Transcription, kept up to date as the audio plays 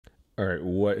All right,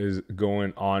 what is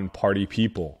going on, party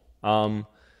people?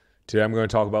 Today I'm going to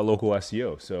talk about local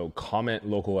SEO. So comment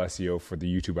local SEO for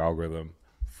the YouTube algorithm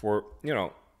for,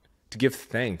 to give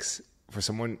thanks for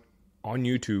someone on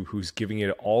YouTube who's giving it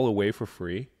all away for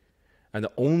free. And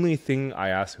the only thing I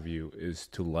ask of you is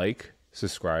to like,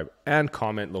 subscribe, and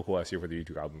comment local SEO for the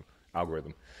YouTube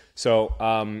algorithm. So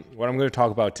what I'm going to talk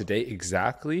about today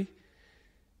exactly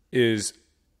is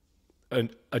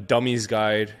a dummies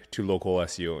guide to local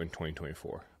SEO in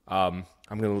 2024. I'm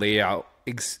going to lay out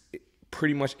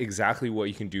pretty much exactly what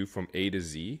you can do from A to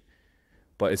Z,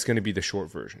 but it's going to be the short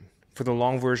version. For the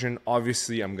long version,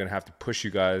 obviously, I'm going to have to push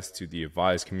you guys to the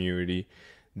advised community.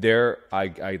 There,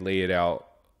 I lay it out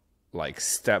like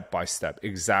step by step,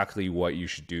 exactly what you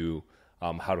should do,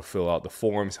 how to fill out the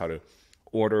forms, how to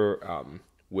order,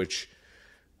 which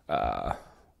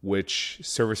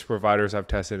service providers I've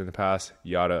tested in the past,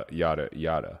 yada, yada,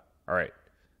 yada. All right.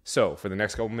 So for the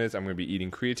next couple minutes, I'm going to be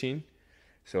eating creatine.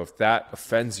 So if that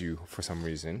offends you for some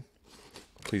reason,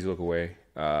 please look away.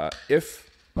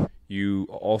 If you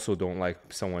also don't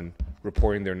like someone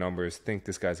reporting their numbers, think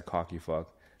this guy's a cocky fuck,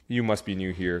 you must be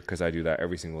new here because I do that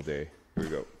every single day. Here we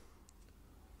go.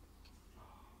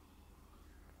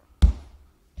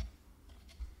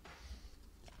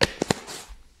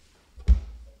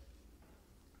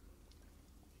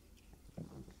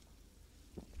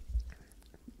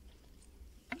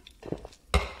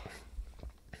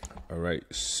 All right,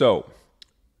 so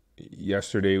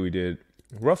yesterday we did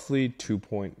roughly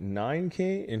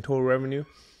 2.9K in total revenue.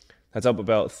 That's up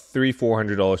about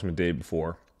 $400 from the day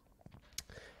before.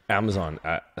 Amazon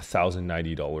at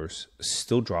 $1,090,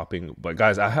 still dropping. But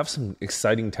guys, I have some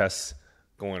exciting tests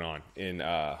going on in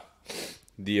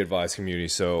the advised community,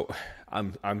 so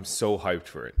I'm so hyped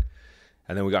for it.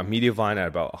 And then we got Mediavine at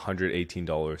about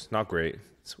 $118, not great.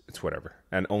 It's whatever.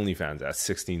 And OnlyFans at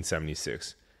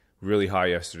 $16.76. Really high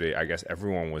yesterday. I guess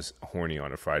everyone was horny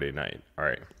on a Friday night. All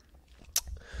right.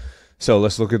 So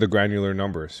let's look at the granular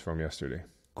numbers from yesterday.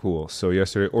 Cool. So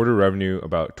yesterday, order revenue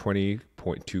about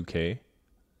 20.2K.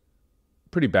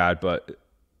 Pretty bad, but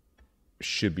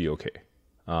should be okay.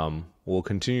 We'll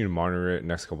continue to monitor it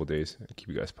next couple of days and keep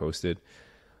you guys posted.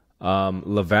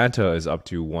 Levanta is up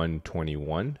to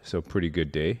 121, so pretty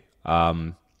good day.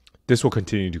 This will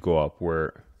continue to go up.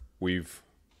 We're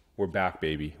back,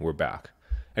 baby. We're back.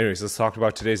 Anyways, let's talk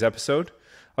about today's episode.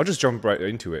 I'll just jump right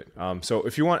into it. So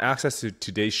if you want access to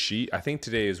today's sheet, I think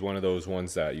today is one of those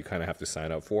ones that you kind of have to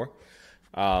sign up for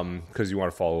because you want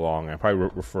to follow along. I probably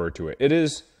refer to it. It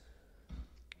is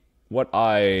what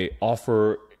I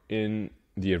offer in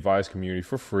the advised community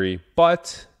for free,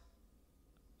 but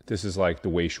this is like the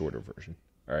way shorter version.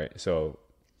 All right. So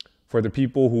for the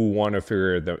people who want to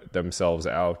figure themselves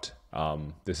out,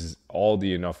 this is all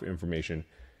the enough information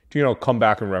to, come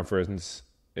back and reference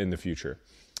in the future.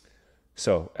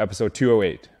 So episode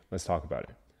 208, let's talk about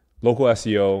it. Local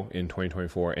SEO in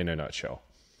 2024 in a nutshell.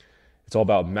 It's all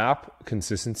about map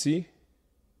consistency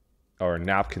or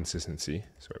NAP consistency.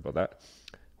 Sorry about that.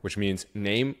 Which means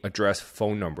name, address,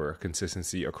 phone number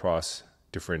consistency across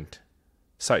different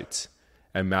sites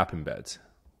and map embeds.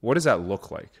 What does that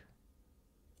look like?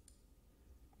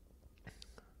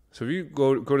 So if you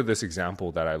go to this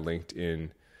example that I linked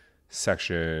in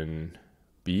section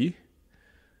B,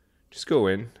 just go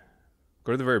to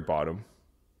the very bottom,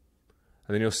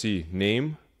 and then you'll see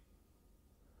name,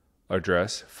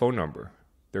 address, phone number.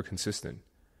 They're consistent.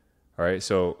 All right.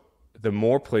 So the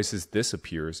more places this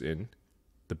appears in,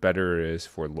 the better it is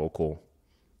for local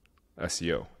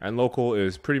SEO. And local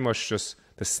is pretty much just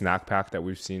the snack pack that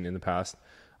we've seen in the past.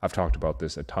 I've talked about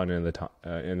this a ton in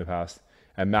the past.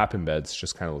 And map embeds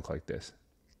just kind of look like this.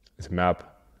 It's map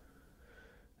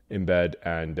embed,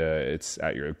 and it's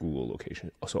at your Google location.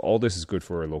 So all this is good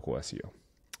for local SEO.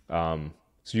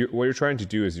 What you're trying to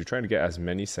do is you're trying to get as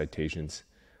many citations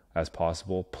as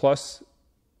possible. Plus,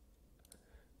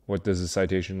 what does a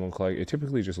citation look like? It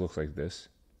typically just looks like this.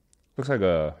 Looks like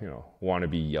a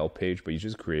wannabe Yelp page, but you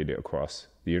just create it across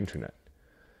the internet.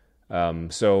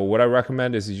 So what I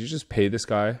recommend is you just pay this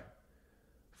guy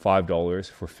 $5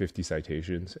 for 50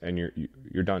 citations, and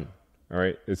you're done. All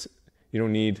right, you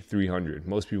don't need 300.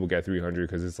 Most people get 300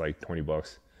 because it's like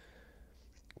 $20.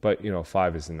 But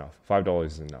 $5 is enough. $5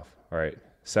 is enough. All right.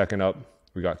 Second up,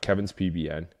 we got Kevin's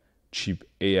PBN, cheap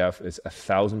AF. It's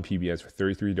 1,000 PBNs for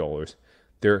 $33.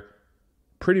 They're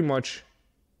pretty much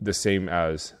the same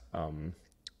as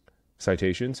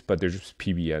citations, but they're just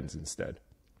PBNs instead.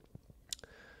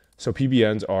 So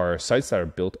PBNs are sites that are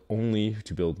built only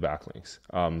to build backlinks.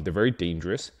 They're very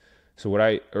dangerous. So what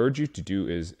I urge you to do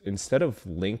is, instead of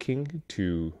linking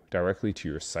directly to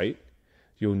your site,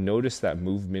 you'll notice that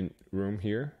movement room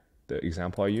here, the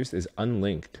example I used, is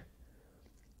unlinked.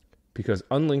 Because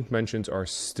unlinked mentions are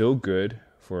still good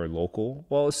for local.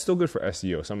 Well, it's still good for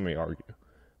SEO. Some may argue.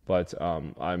 But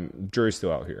jury's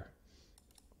still out here.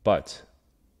 But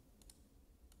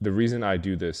the reason I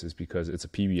do this is because it's a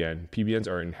PBN. PBNs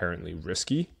are inherently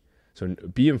risky. So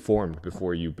be informed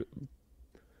before you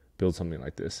build something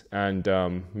like this. And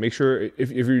make sure,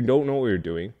 if you don't know what you're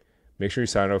doing, make sure you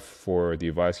sign up for the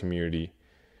advice community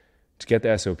to get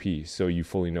the SOP so you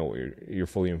fully know what you're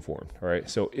fully informed. All right.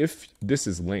 So if this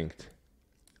is linked,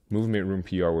 Movement Room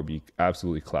PR will be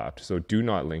absolutely clapped. So do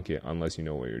not link it unless you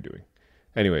know what you're doing.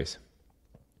 Anyways,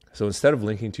 so instead of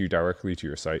linking to you directly to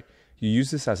your site, you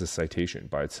use this as a citation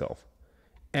by itself.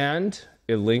 And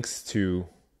it links to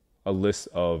a list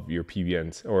of your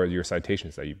PBNs or your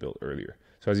citations that you built earlier.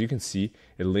 So as you can see,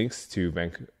 it links to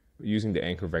using the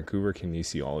anchor Vancouver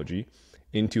kinesiology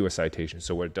into a citation.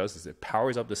 So what it does is it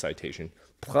powers up the citation,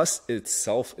 plus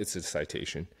itself it's a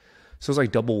citation. So it's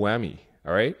like double whammy,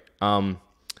 all right?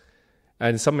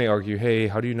 And some may argue, hey,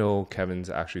 how do you know Kevin's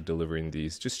actually delivering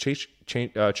these? Just check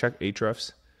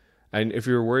Ahrefs. And if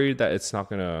you're worried that it's not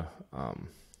going to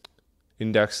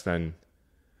index, then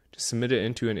just submit it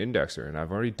into an indexer. And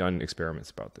I've already done experiments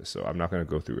about this, so I'm not going to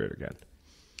go through it again.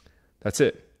 That's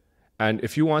it. And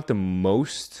if you want the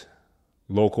most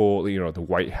local, the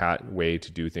white hat way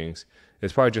to do things,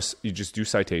 it's probably you just do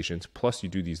citations, plus you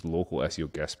do these local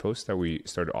SEO guest posts that we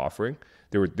started offering.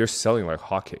 They're selling like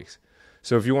hotcakes.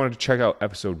 So if you wanted to check out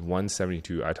episode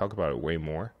 172, I talk about it way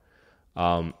more.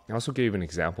 I also gave an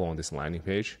example on this landing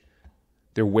page.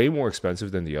 They're way more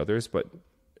expensive than the others, but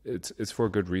it's for a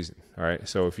good reason. All right.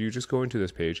 So if you just go into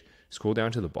this page, scroll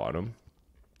down to the bottom,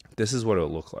 this is what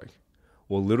it'll look like.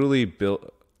 We'll literally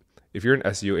build, if you're an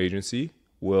SEO agency,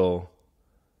 we'll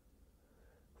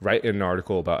write an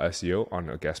article about SEO on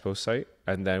a guest post site,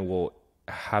 and then we'll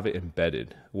have it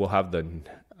embedded. We'll have the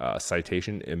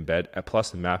citation embed plus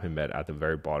the map embed at the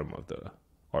very bottom of the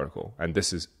article. And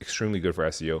this is extremely good for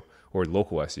SEO or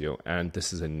local SEO. And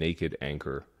this is a naked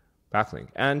anchor backlink.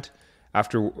 And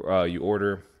after you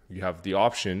order, you have the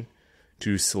option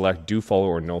to select do follow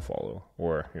or no follow,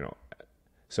 or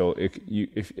so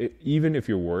even if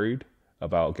you're worried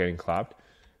about getting clapped,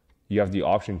 you have the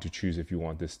option to choose if you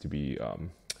want this to be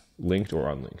linked or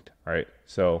unlinked. All right.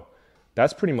 So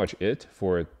that's pretty much it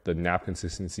for the NAP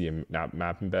consistency and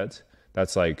map embeds.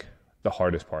 That's like the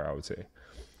hardest part, I would say.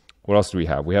 What else do we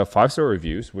have? We have 5-star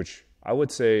reviews, which I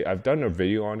would say I've done a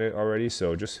video on it already.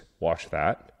 So just watch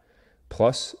that.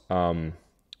 Plus,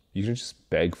 you can just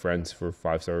beg friends for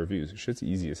 5-star reviews. Shit's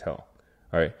easy as hell.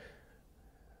 All right.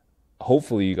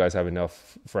 Hopefully you guys have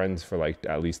enough friends for like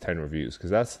at least 10 reviews, because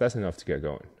that's enough to get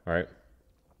going. All right.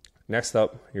 Next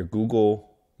up, your Google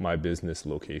My Business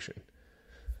location.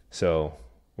 So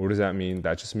what does that mean?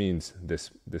 That just means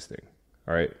this thing.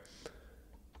 All right.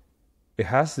 It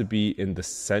has to be in the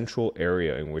central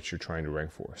area in which you're trying to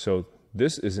rank for. So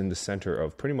this is in the center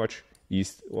of pretty much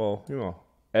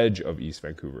edge of East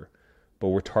Vancouver, but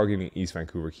we're targeting East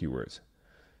Vancouver keywords.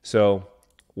 So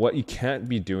what you can't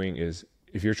be doing is,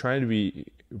 if you're trying to be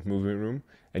Movement Room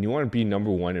and you want to be number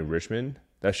 1 in Richmond,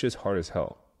 that shit's hard as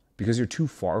hell because you're too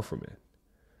far from it.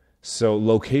 So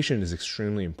location is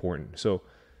extremely important. So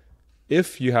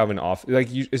if you have an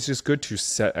it's just good to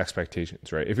set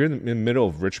expectations, right? If you're in the middle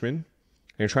of Richmond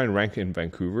and you're trying to rank in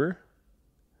Vancouver,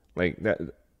 like that,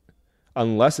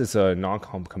 unless it's a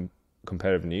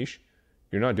non-competitive niche,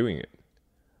 you're not doing it.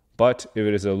 But if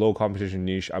it is a low competition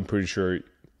niche, I'm pretty sure,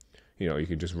 you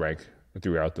can just rank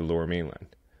throughout the lower mainland.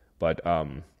 But I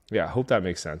hope that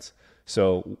makes sense.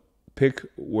 So pick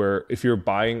if you're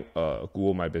buying a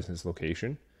Google My Business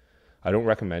location, I don't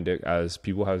recommend it, as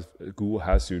Google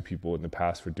has sued people in the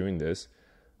past for doing this.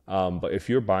 But if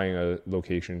you're buying a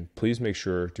location, please make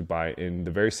sure to buy in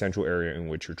the very central area in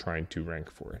which you're trying to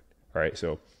rank for it. All right.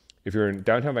 So if you're in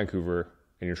downtown Vancouver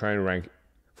and you're trying to rank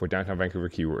for downtown Vancouver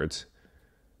keywords,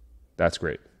 that's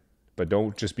great. But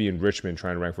don't just be in Richmond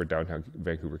trying to rank for downtown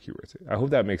Vancouver keywords. I hope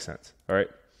that makes sense. All right.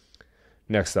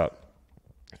 Next up,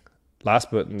 last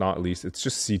but not least, it's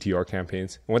just CTR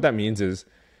campaigns. And what that means is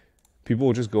people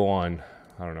will just go on,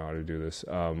 I don't know how to do this.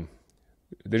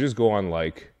 They just go on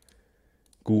like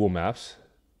Google Maps.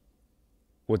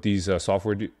 What these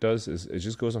software does is it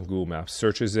just goes on Google Maps,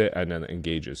 searches it, and then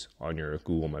engages on your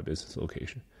Google My Business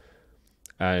location.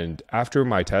 And after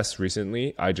my tests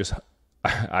recently,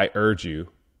 I urge you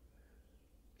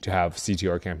to have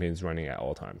CTR campaigns running at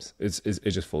all times. It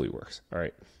just fully works. All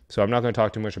right. So I'm not going to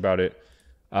talk too much about it.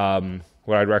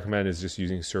 What I'd recommend is just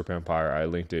using SERP Empire. I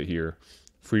linked it here.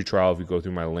 Free trial if you go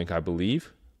through my link, I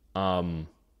believe. I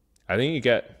think you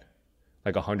get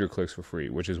like 100 clicks for free,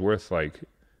 which is worth like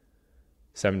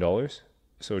 $7.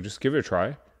 So just give it a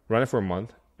try, run it for a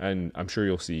month, and I'm sure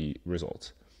you'll see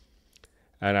results.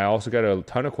 And I also got a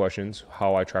ton of questions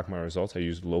how I track my results. I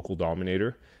use Local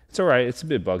Dominator. It's all right. It's a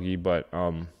bit buggy, but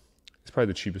it's probably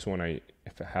the cheapest one I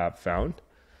have found.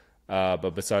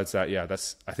 But besides that, yeah,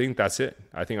 I think that's it.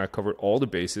 I think I covered all the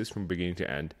bases from beginning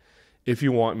to end. If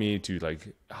you want me to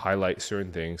like highlight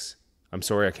certain things, I'm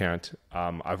sorry I can't.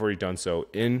 I've already done so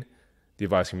in the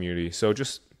advice community. So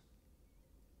just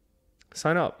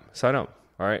sign up. All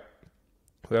right.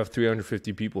 We have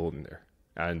 350 people in there,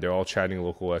 and they're all chatting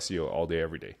local SEO all day,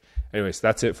 every day. Anyways,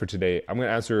 that's it for today. I'm going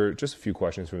to answer just a few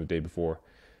questions from the day before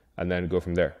and then go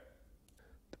from there.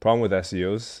 The problem with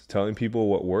SEOs, telling people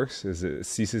what works is it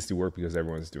ceases to work because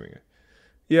everyone's doing it.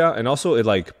 Yeah, and also it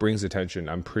like brings attention.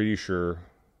 I'm pretty sure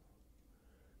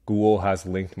Google has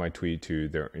linked my tweet to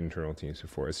their internal teams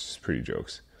before. It's just pretty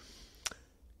jokes.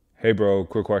 Hey bro,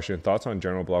 quick question. Thoughts on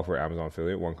general blog for Amazon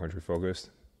affiliate, one country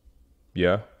focused?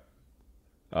 Yeah.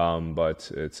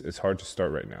 But it's hard to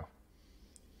start right now.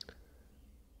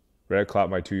 Reddit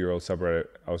clapped my 2-year-old subreddit.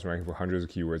 I was ranking for hundreds of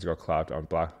keywords. Got clapped on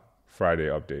Black Friday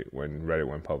update when Reddit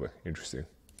went public. Interesting.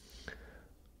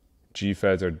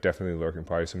 G-Feds are definitely lurking.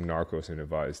 Probably some narcos in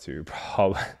advice too.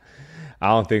 Probably. I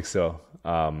don't think so.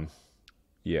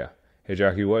 Yeah. Hey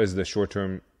Jackie, what is the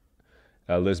short-term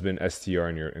Lisbon STR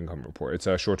in your income report? It's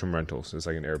a short-term rentals. It's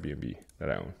like an Airbnb that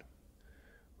I own.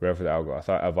 Ready for the algo. I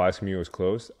thought advice community was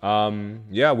closed.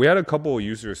 Yeah, we had a couple of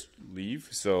users leave,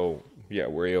 so yeah,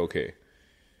 we're okay.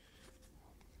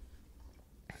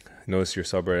 Notice your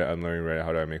subreddit. I'm learning Reddit.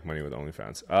 How do I make money with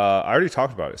OnlyFans? I already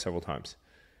talked about it several times.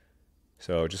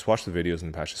 So just watch the videos in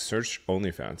the patches. Search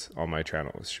OnlyFans on my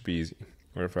channel. It should be easy.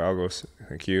 Ready for algos.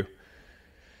 Thank you.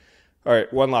 All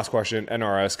right, one last question.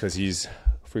 NRS, because he's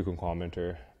a frequent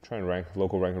commenter. I'm trying to rank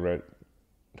local rank on Reddit.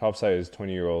 Top site is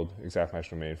 20-year-old exact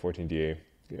match domain, 14 DA.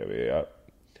 Yeah.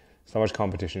 So much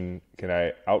competition. Can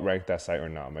I outrank that site or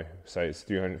not? My site is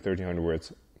 1,300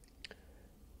 words.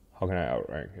 How can I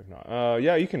outrank if not?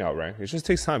 Yeah, you can outrank. It just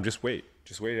takes time. Just wait.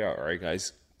 Just wait it out. All right,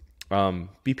 guys.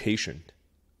 Be patient.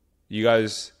 You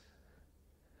guys,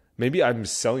 maybe I'm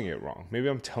selling it wrong. Maybe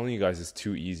I'm telling you guys it's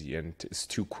too easy and it's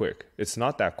too quick. It's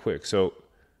not that quick. So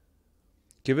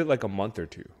give it like a month or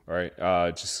two. All right.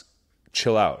 Just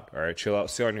chill out. All right. Chill out.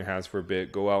 Sit on your hands for a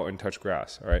bit. Go out and touch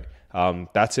grass. All right.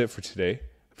 That's it for today.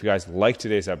 If you guys like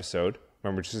today's episode,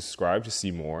 remember to subscribe to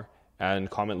see more and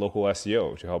comment local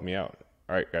SEO to help me out.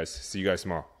 All right, guys. See you guys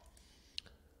tomorrow.